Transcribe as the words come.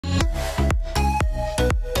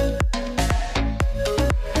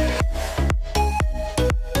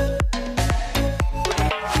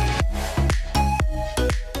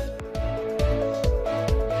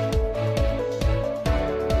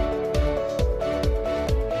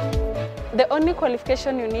The only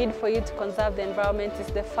qualification you need for you to conserve the environment is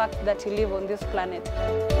the fact that you live on this planet.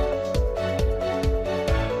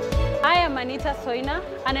 I am Anita Soina,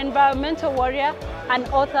 an environmental warrior, an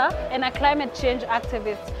author, and a climate change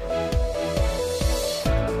activist.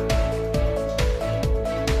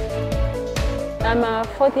 I'm a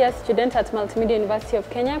fourth-year student at Multimedia University of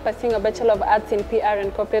Kenya, pursuing a Bachelor of Arts in PR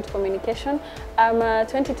and Corporate Communication. I'm a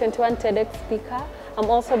 2021 TEDx speaker. I'm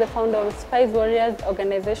also the founder of Spice Warriors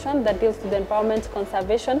organization that deals with environment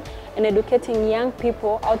conservation and educating young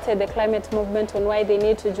people outside the climate movement on why they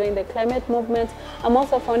need to join the climate movement. I'm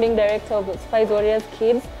also founding director of Spice Warriors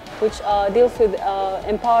Kids, which deals with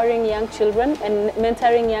empowering young children and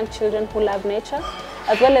mentoring young children who love nature,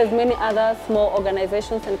 as well as many other small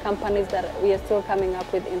organizations and companies that we are still coming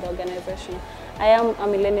up with in the organization. I am a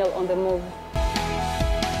millennial on the move.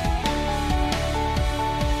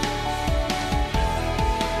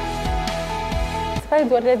 Spice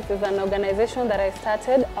Warriors is an organization that I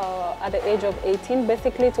started at the age of 18,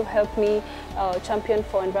 basically to help me champion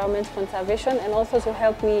for environment conservation and also to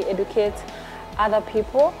help me educate other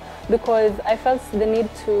people, because I felt the need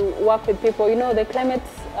to work with people. You know, the climate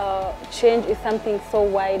change is something so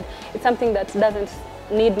wide. It's something that doesn't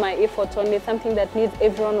need my effort only, it's something that needs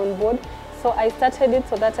everyone on board. So I started it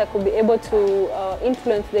so that I could be able to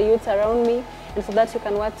influence the youth around me, and so that we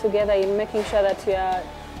can work together in making sure that we are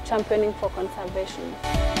championing for conservation.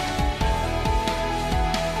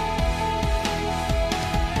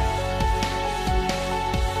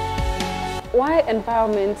 Why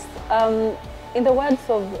environment? In the words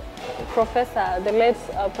of the late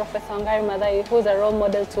Professor Wangari Maathai, who's a role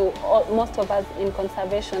model to most of us in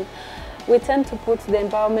conservation, we tend to put the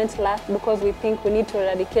environment last because we think we need to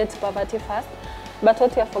eradicate poverty first. But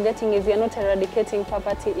what we are forgetting is we are not eradicating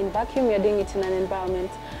poverty in vacuum, we are doing it in an environment.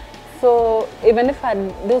 So even if I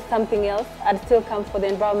do something else, I'd still come for the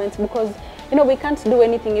environment, because you know, we can't do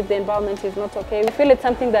anything if the environment is not okay. I feel it's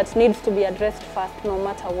something that needs to be addressed first, no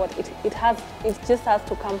matter what. It just has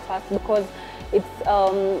to come first, because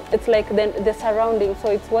it's like the surrounding, so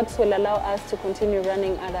it's what will allow us to continue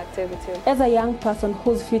running other activities. As a young person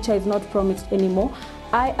whose future is not promised anymore,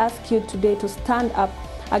 I ask you today to stand up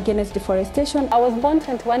against deforestation. I was born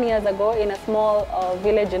 21 years ago in a small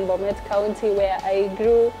village in Bomet County, where I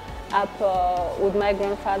grew up with my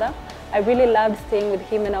grandfather. I really loved staying with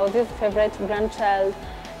him, and I was his favorite grandchild.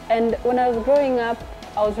 And when I was growing up,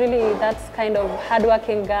 I was really that kind of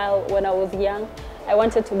hardworking girl when I was young. I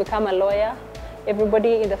wanted to become a lawyer.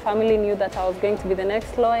 Everybody in the family knew that I was going to be the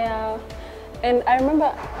next lawyer. And I remember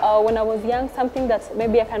when I was young, something that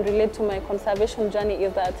maybe I can relate to my conservation journey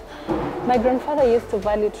is that my grandfather used to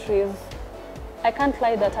value trees. I can't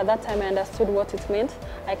lie that at that time I understood what it meant.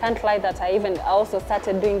 I can't lie that I also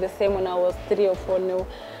started doing the same when I was 3 or 4 now.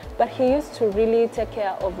 But he used to really take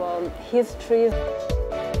care of his trees.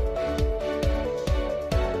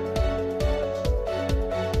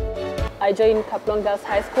 I joined Kaplong Girls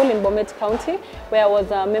High School in Bomet County, where I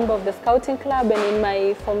was a member of the Scouting Club, and in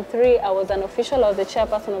my Form 3 I was an official, I was the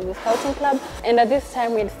chairperson of the Scouting Club. And at this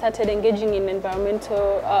time we had started engaging in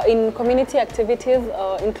in community activities,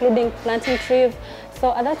 including planting trees.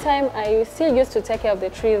 So at that time I still used to take care of the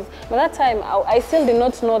trees, but that time I still did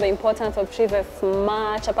not know the importance of trees as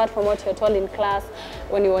much, apart from what you're told in class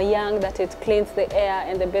when you were young, that it cleans the air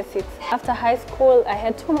and the basics. After high school I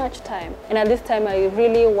had too much time, and at this time I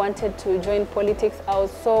really wanted to join politics. I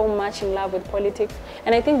was so much in love with politics,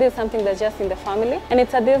 and I think there's something that's just in the family. And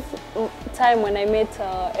it's at this time when I met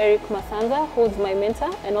Eric Masanza, who's my mentor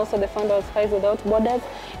and also the founder of Spice Without Borders,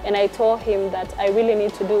 and I told him that I really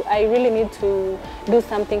need to do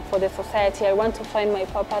something for the society. I want to find my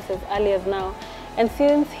purpose as early as now. And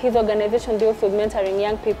since his organization deals with mentoring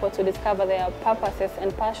young people to discover their purposes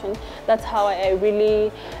and passion, that's how I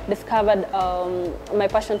really discovered my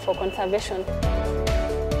passion for conservation.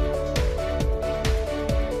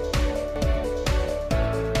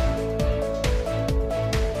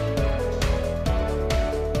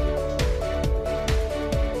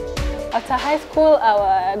 After high school,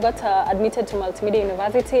 I got admitted to Multimedia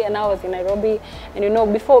University, and I was in Nairobi. And you know,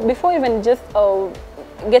 before even just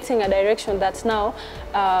getting a direction that now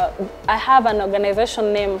I have an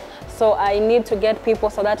organization name, so I need to get people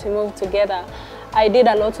so that we move together. I did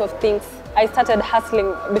a lot of things. I started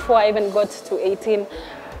hustling before I even got to 18.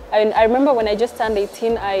 And I remember when I just turned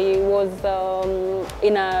 18, I was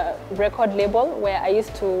in a record label where I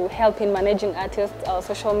used to help in managing artists'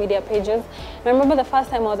 social media pages. And I remember the first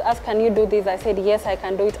time I was asked, "Can you do this?" I said, "Yes, I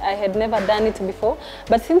can do it." I had never done it before.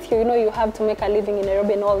 But since you know you have to make a living in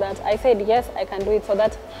Nairobi and all that, I said, "Yes, I can do it," so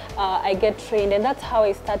that I get trained. And that's how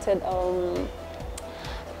I started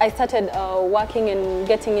I started working and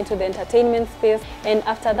getting into the entertainment space, and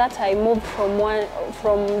after that I moved from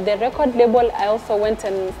the record label. I also went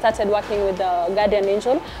and started working with the Guardian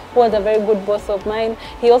Angel, who was a very good boss of mine.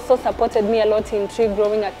 He also supported me a lot in tree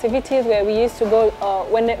growing activities, where we used to go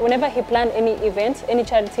whenever he planned any event, any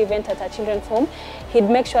charity event at a children's home, he'd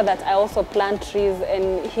make sure that I also plant trees,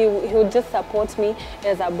 and he would just support me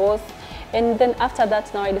as a boss. And then after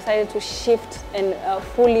that, now I decided to shift and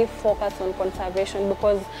fully focus on conservation,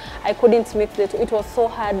 because I couldn't mix the two. It was so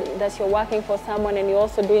hard that you're working for someone and you're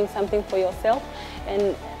also doing something for yourself.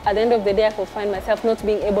 And at the end of the day, I could find myself not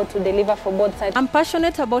being able to deliver for both sides. I'm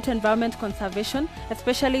passionate about environment conservation,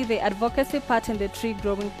 especially the advocacy part and the tree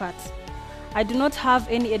growing part. I do not have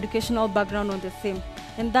any educational background on the same,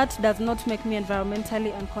 and that does not make me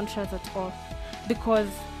environmentally unconscious at all, because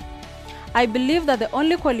I believe that the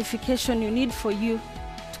only qualification you need for you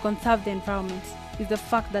to conserve the environment is the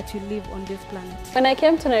fact that you live on this planet. When I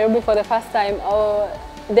came to Nairobi for the first time,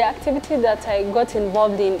 the activity that I got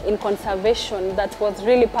involved in conservation that was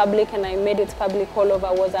really public, and I made it public all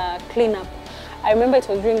over, was a cleanup. I remember it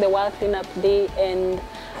was during the World Cleanup Day, and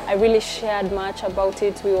I really shared much about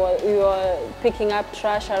it. We were picking up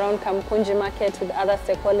trash around Kamkunji Market with other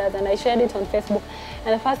stakeholders, and I shared it on Facebook.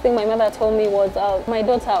 And the first thing my mother told me was, my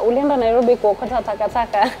daughter, ulienda Nairobi kuokota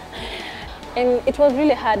takataka. And it was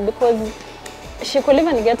really hard, because she could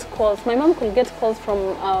even get calls. My mom could get calls from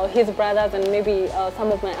his brothers and maybe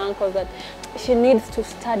some of my uncles that she needs to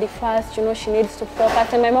study first, you know, she needs to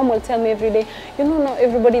focus. And my mom will tell me every day, you know, not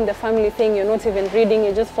everybody in the family saying you're not even reading,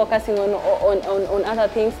 you're just focusing on other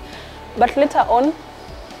things. But later on,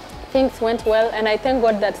 things went well, and I thank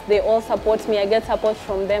God that they all support me. I get support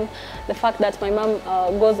from them. The fact that my mom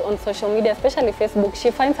goes on social media, especially Facebook, she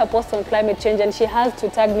finds a post on climate change and she has to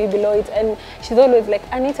tag me below it, and she's always like,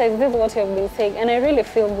 Anita, is this what you've been saying? And I really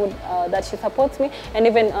feel good that she supports me, and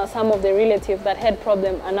even some of the relatives that had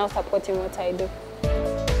problems are now supporting what I do.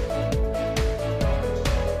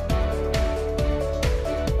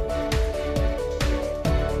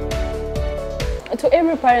 To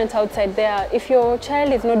every parent outside there, if your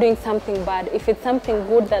child is not doing something bad, if it's something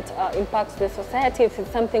good that impacts the society, if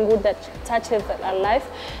it's something good that touches a life,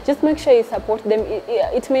 just make sure you support them.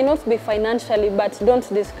 It may not be financially, but don't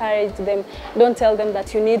discourage them. Don't tell them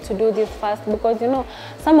that you need to do this first, because you know,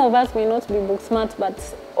 some of us may not be book smart,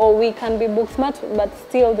 or we can be book smart, but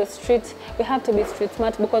still we have to be street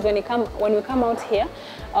smart, because when we come out here,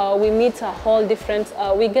 we meet a whole different,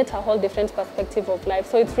 we get a whole different perspective of life.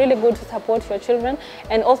 So it's really good to support your children,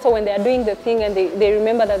 and also when they are doing the thing and they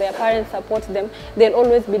remember that their parents support them, they'll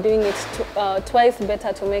always be doing it twice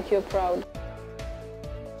better to make you proud.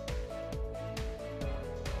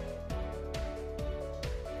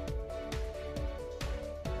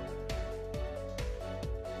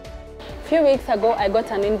 A few weeks ago, I got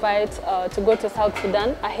an invite to go to South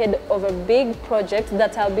Sudan ahead of a big project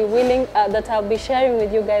that I'll be sharing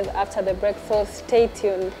with you guys after the break, so stay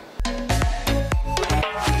tuned.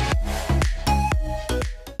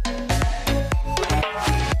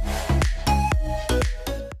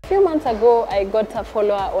 A few months ago, I got a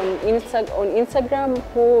follower on Instagram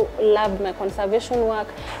who loved my conservation work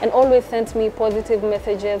and always sent me positive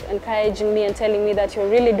messages, encouraging me and telling me that you're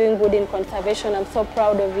really doing good in conservation. I'm so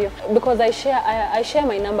proud of you. Because I share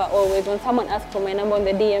my number always. When someone asks for my number on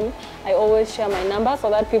the DM, I always share my number so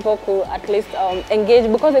that people could at least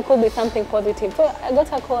engage, because it could be something positive. So I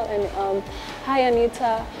got a call and, hi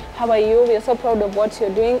Anita, how are you? We're so proud of what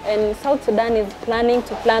you're doing. And South Sudan is planning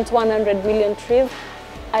to plant 100 million trees.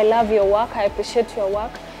 I love your work, I appreciate your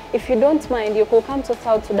work. If you don't mind, you could come to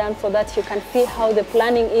South Sudan so that you can see how the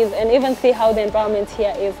planning is and even see how the environment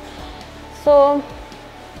here is. So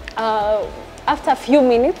after a few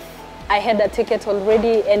minutes, I had a ticket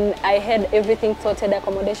already and I had everything sorted,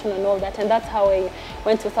 accommodation and all that, and that's how I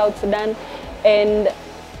went to South Sudan. And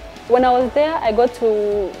when I was there, I got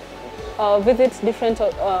to visit different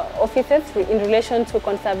offices in relation to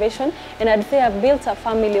conservation, and I'd say I've built a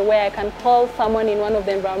family where I can call someone in one of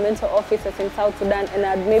the environmental offices in South Sudan and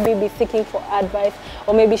I'd maybe be seeking for advice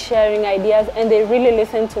or maybe sharing ideas, and they really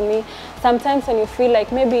listen to me. Sometimes when you feel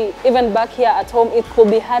like maybe even back here at home it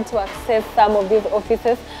could be hard to access some of these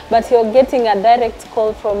offices, but you're getting a direct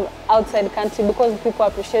call from outside country because people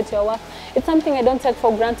appreciate your work. It's something I don't take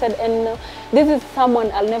for granted, and this is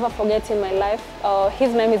someone I'll never forget in my life.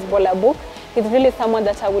 His name is Bolabuk. He's really someone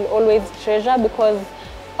that I will always treasure because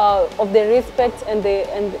of the respect and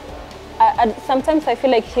sometimes I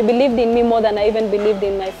feel like he believed in me more than I even believed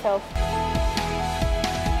in myself.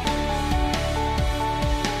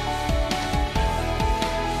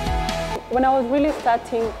 When I was really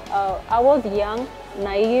starting, I was young,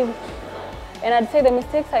 naive, And I'd say the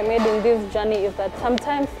mistakes I made in this journey is that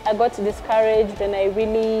sometimes I got discouraged and I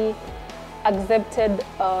really accepted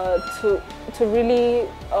to really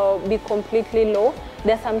be completely low.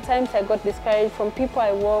 There sometimes I got discouraged from people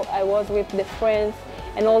I was with, the friends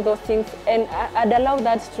and all those things, and I'd allow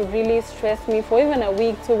that to really stress me for even a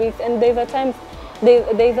week, 2 weeks, and there's a time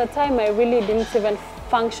I really didn't even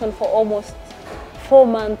function for almost 4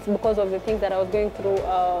 months because of the things that I was going through.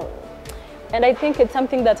 And I think it's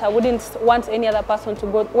something that I wouldn't want any other person to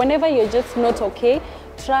go. Whenever you're just not okay,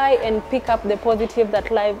 try and pick up the positive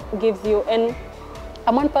that life gives you. And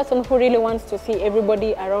I'm one person who really wants to see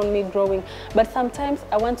everybody around me growing. But sometimes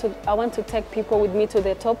I want to take people with me to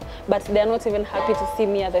the top, but they're not even happy to see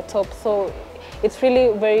me at the top. So it's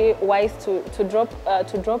really very wise to drop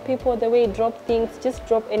people the way, drop things, just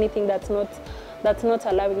drop anything that's not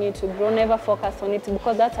allowing you to grow. Never focus on it,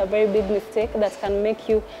 because that's a very big mistake that can make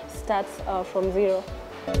you start from zero.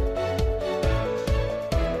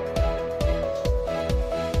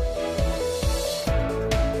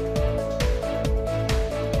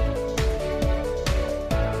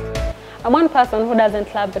 I'm one person who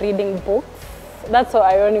doesn't love reading books. That's so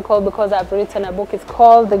ironical because I've written a book. It's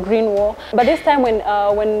called The Green War. But this time when we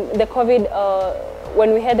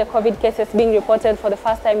had the COVID cases being reported for the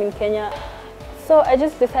first time in Kenya, so I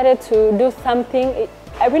just decided to do something.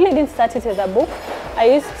 I really didn't start it as a book. I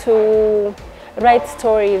used to write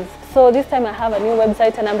stories. So this time I have a new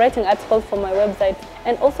website and I'm writing articles for my website.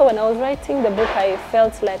 And also when I was writing the book, I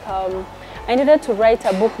felt like I needed to write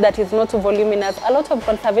a book that is not voluminous. A lot of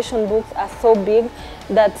conservation books are so big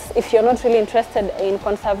that if you're not really interested in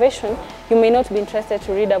conservation, you may not be interested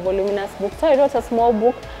to read a voluminous book. So I wrote a small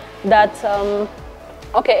book that,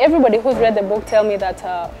 okay, everybody who's read the book tell me that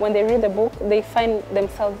when they read the book, they find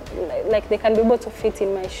themselves, like they can be able to fit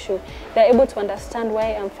in my shoe. They're able to understand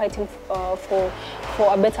why I'm fighting for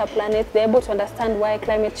a better planet. They're able to understand why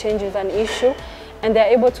climate change is an issue, and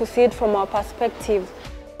they're able to see it from our perspective.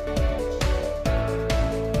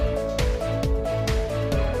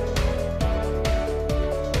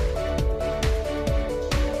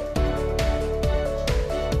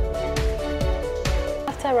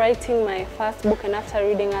 After writing my first book and after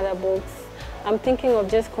reading other books, I'm thinking of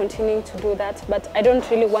just continuing to do that, but I don't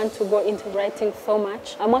really want to go into writing so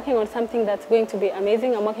much. I'm working on something that's going to be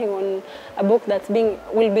amazing. I'm working on a book that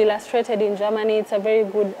will be illustrated in Germany. It's a very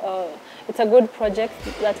good, it's a good project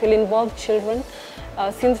that will involve children.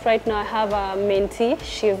 Since right now I have a mentee,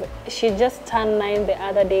 she just turned 9 the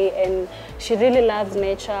other day, and she really loves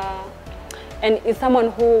nature and is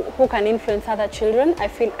someone who can influence other children. I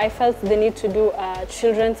felt the need to do a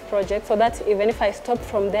children's project so that even if I stopped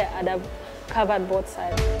from there, I'd have covered both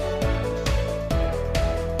sides.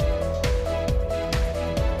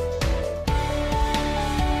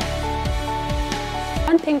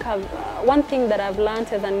 One thing that I've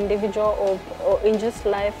learned as an individual or in just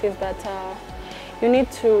life is that you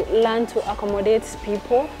need to learn to accommodate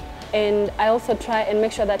people. And I also try and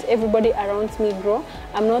make sure that everybody around me grow.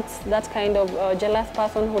 I'm not that kind of jealous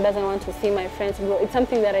person who doesn't want to see my friends grow. It's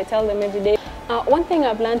something that I tell them every day. One thing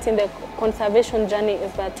I've learned in the conservation journey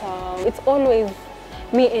is that it's always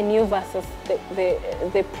me and you versus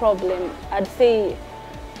the problem. I'd say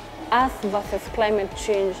us versus climate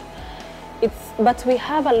change. But we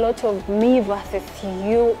have a lot of me versus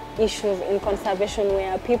you issues in conservation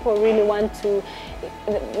where people really want to,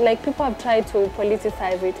 like people have tried to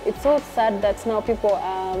politicize it. It's so sad that now people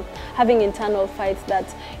are having internal fights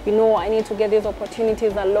that, you know, I need to get these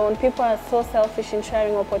opportunities alone. People are so selfish in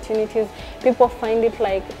sharing opportunities. People find it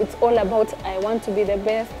like it's all about, I want to be the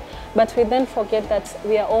best. But we then forget that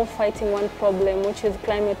we are all fighting one problem, which is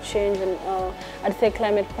climate change and I'd say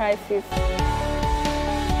climate crisis.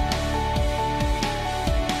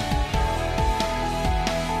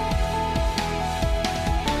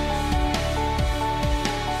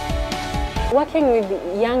 Working with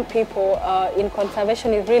young people in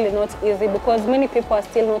conservation is really not easy because many people are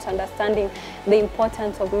still not understanding the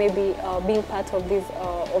importance of maybe being part of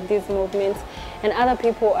these movements, and other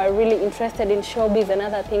people are really interested in showbiz and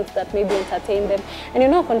other things that maybe entertain them. And you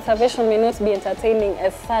know, conservation may not be entertaining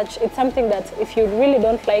as such. It's something that if you really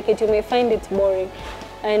don't like it, you may find it boring.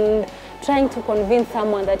 And trying to convince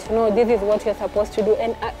someone that, you know, this is what you're supposed to do,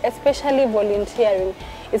 and especially volunteering,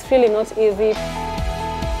 it's really not easy.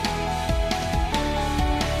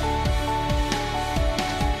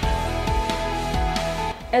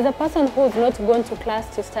 As a person who's not gone to class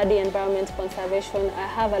to study environment conservation, I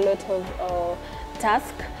have a lot of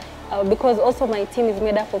tasks because also my team is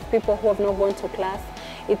made up of people who have not gone to class.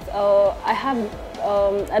 I have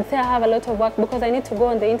I'd say I have a lot of work because I need to go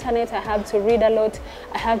on the internet, I have to read a lot,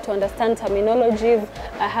 I have to understand terminologies,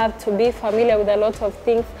 I have to be familiar with a lot of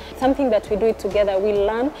things. Something that we do it together, we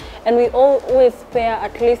learn, and we always spare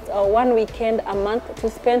at least one weekend a month to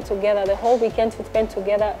spend together, the whole weekend to spend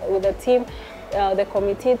together with the team, the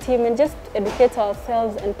committee team, and just educate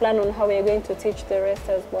ourselves and plan on how we are going to teach the rest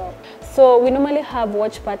as well. So we normally have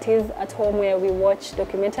watch parties at home where we watch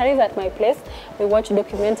documentaries at my place. We watch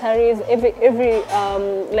documentaries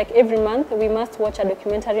every month. We must watch a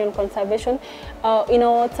documentary on conservation. In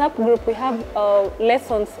our WhatsApp group, we have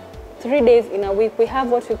lessons 3 days in a week. We have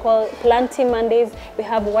what we call Planting Mondays, we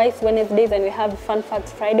have Wise Wednesdays, and we have Fun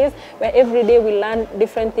Facts Fridays, where every day we learn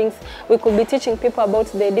different things. We could be teaching people about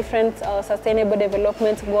the different sustainable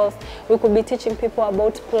development goals. We could be teaching people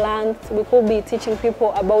about plants. We could be teaching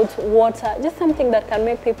people about water, just something that can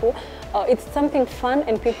make people, it's something fun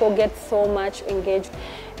and people get so much engaged.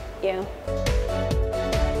 Yeah.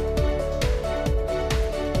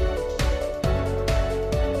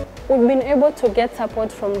 We've been able to get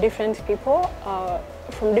support from different people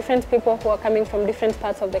who are coming from different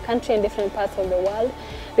parts of the country and different parts of the world.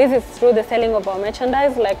 This is through the selling of our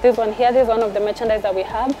merchandise, like this one here. This is one of the merchandise that we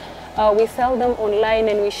have. We sell them online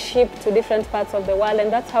and we ship to different parts of the world, and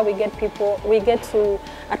that's how we get to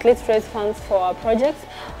at least raise funds for our projects.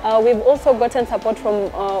 We've also gotten support from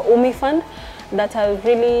UMI Fund that has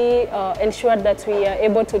really ensured that we are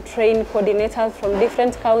able to train coordinators from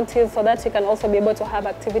different counties so that we can also be able to have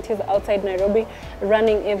activities outside Nairobi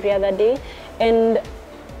running every other day. And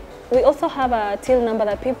we also have a till number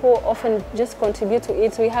that people often just contribute to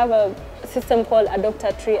it. We have a system called Adopt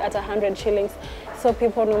a Tree at 100 shillings. So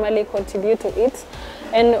people normally contribute to it.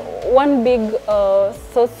 And one big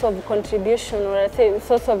source of contribution, or I say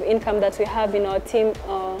source of income that we have in our team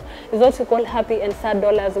is what we call happy and sad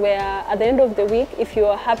dollars, where at the end of the week, if you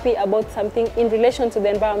are happy about something in relation to the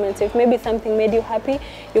environment, if maybe something made you happy,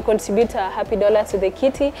 you contribute a happy dollar to the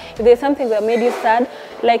kitty. If there's something that made you sad,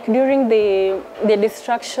 like during the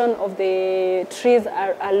destruction of the trees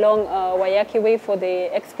along Wayaki Way for the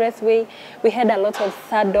expressway, we had a lot of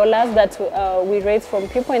sad dollars that we raised from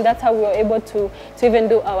people, and that's how we were able to even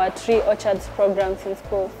do our tree orchards programs in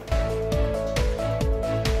school.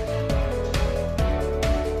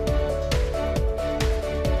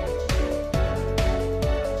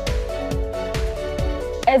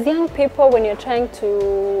 As young people, when you're trying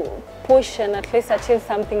to push and at least achieve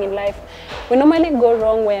something in life, we normally go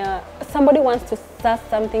wrong where somebody wants to start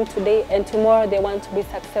something today and tomorrow they want to be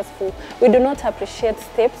successful. We do not appreciate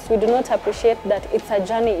steps. We do not appreciate that it's a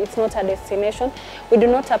journey, it's not a destination. We do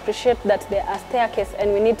not appreciate that there are staircases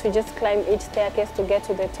and we need to just climb each staircase to get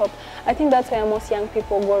to the top. I think that's where most young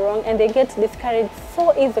people go wrong, and they get discouraged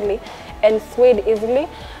so easily and swayed easily.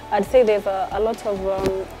 I'd say there's a lot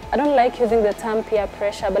of, I don't like using the term peer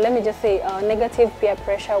pressure, but let me just say negative peer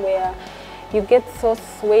pressure, where you get so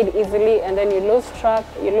swayed easily and then you lose track,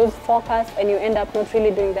 you lose focus, and you end up not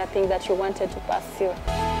really doing that thing that you wanted to pursue.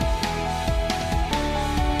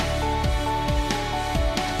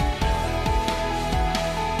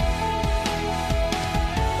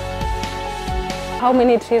 How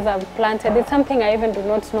many trees I've planted, it's something I even do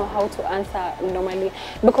not know how to answer normally,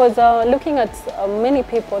 because looking at many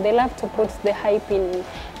people, they love to put the hype in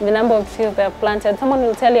the number of trees they have planted. Someone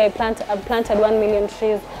will tell you I've planted 1 million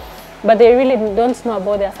trees, but they really don't know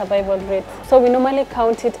about their survival rate. So we normally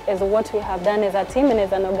count it as what we have done as a team and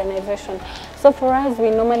as an organization. So for us,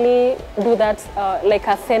 we normally do that like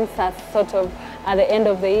a census sort of at the end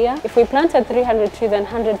of the year. If we planted 300 trees and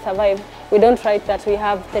 100 survived, we don't write that we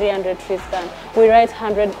have 300 trees done. We write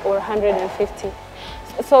 100 or 150.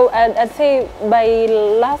 So I'd say by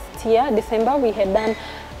last year, December, we had done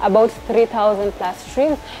about 3,000 plus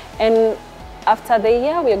trees. And after the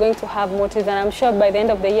year, we are going to have more trees, and I'm sure by the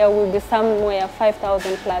end of the year, we'll be somewhere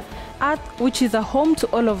 5,000 plus. Earth, which is a home to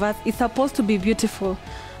all of us, is supposed to be beautiful,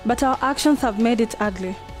 but our actions have made it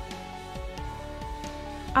ugly.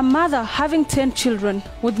 A mother having 10 children,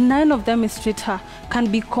 with 9 of them mistreat her,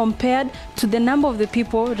 can be compared to the number of the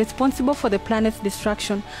people responsible for the planet's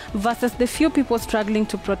destruction versus the few people struggling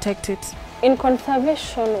to protect it. In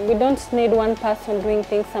conservation, we don't need one person doing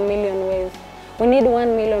things a million ways. We need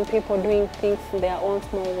 1 million people doing things in their own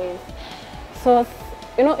small ways. So,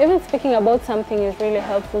 you know, even speaking about something is really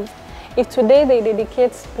helpful. If today they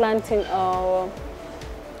dedicate planting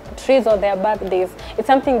trees or their birthdays. It's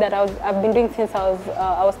something that I've been doing since I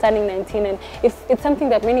was turning 19, and it's something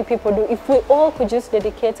that many people do. If we all could just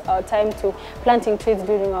dedicate our time to planting trees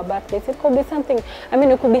during our birthdays, it could be something. I mean,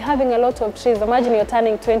 you could be having a lot of trees. Imagine you're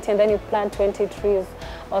turning 20 and then you plant 20 trees,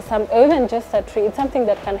 or even just a tree. It's something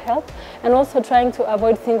that can help. And also trying to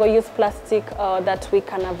avoid single-use plastic that we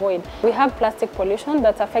can avoid. We have plastic pollution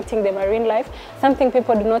that's affecting the marine life. Something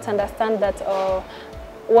people do not understand, that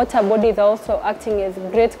water bodies are also acting as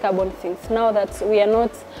great carbon sinks. Now that we are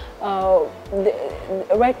not,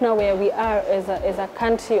 right now where we are as a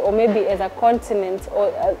country, or maybe as a continent, or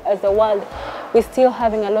as a world, we're still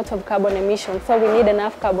having a lot of carbon emissions, so we need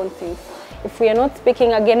enough carbon sinks. If we are not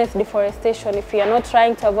speaking against deforestation, if we are not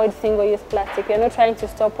trying to avoid single-use plastic, we are not trying to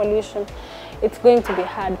stop pollution, it's going to be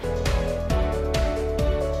hard.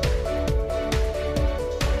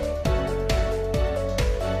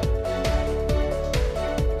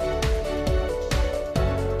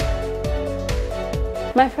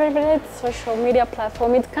 My favorite social media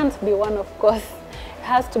platform, it can't be one, of course. It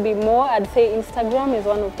has to be more. I'd say Instagram is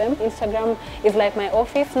one of them. Instagram is like my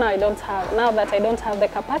office. Now that I don't have the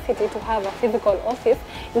capacity to have a physical office,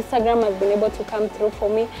 Instagram has been able to come through for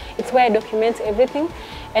me. It's where I document everything.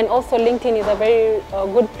 And also LinkedIn is a very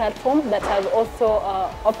good platform that has also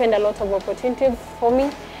opened a lot of opportunities for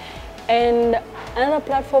me. And another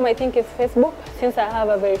platform, I think, is Facebook. Since I have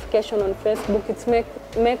a verification on Facebook, it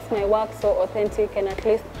makes my work so authentic, and at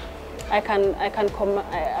least I can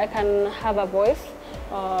have a voice.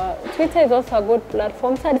 Twitter is also a good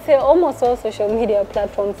platform. So I'd say almost all social media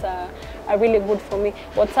platforms are really good for me.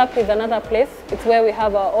 WhatsApp is another place. It's where we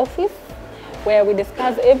have our office, where we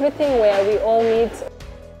discuss everything, where we all meet.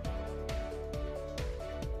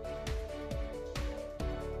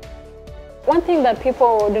 One thing that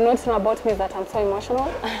people do not know about me is that I'm so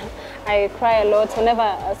emotional. I cry a lot.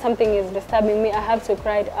 Whenever something is disturbing me, I have to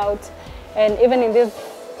cry it out. And even in these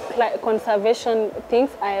conservation things,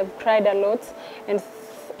 I have cried a lot. And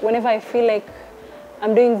whenever I feel like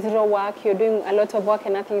I'm doing zero work, you're doing a lot of work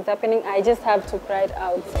and nothing is happening, I just have to cry it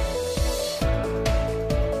out.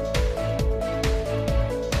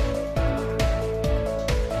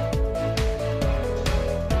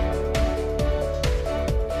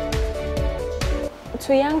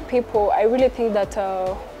 To young people, I really think that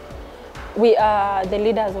we are the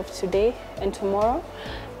leaders of today and tomorrow,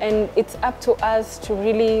 and it's up to us to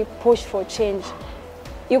really push for change.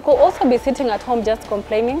 You could also be sitting at home just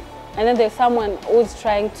complaining, and then there's someone who's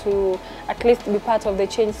trying to at least be part of the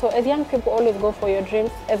change. So as young people, always go for your dreams,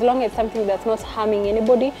 as long as something that's not harming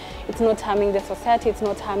anybody, it's not harming the society, it's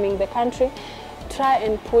not harming the country. Try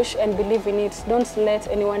and push and believe in it. Don't let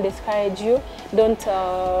anyone discourage you. Don't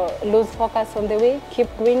lose focus on the way. Keep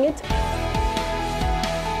doing it.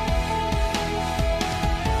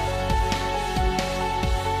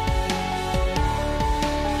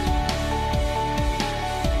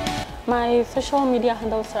 My social media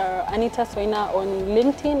handles are Anita Soina on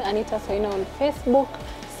LinkedIn, Anita Soina on Facebook,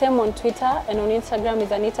 same on Twitter, and on Instagram is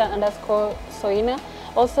Anita_Soina.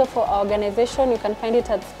 Also for our organization, you can find it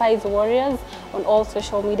at Spice Warriors on all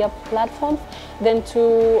social media platforms. Then to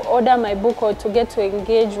order my book or to get to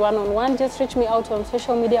engage one-on-one, just reach me out on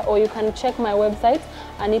social media, or you can check my website,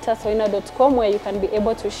 anitasoina.com, where you can be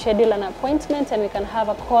able to schedule an appointment and we can have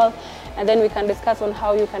a call, and then we can discuss on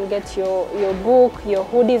how you can get your book, your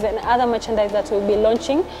hoodies and other merchandise that we'll be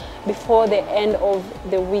launching before the end of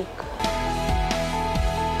the week.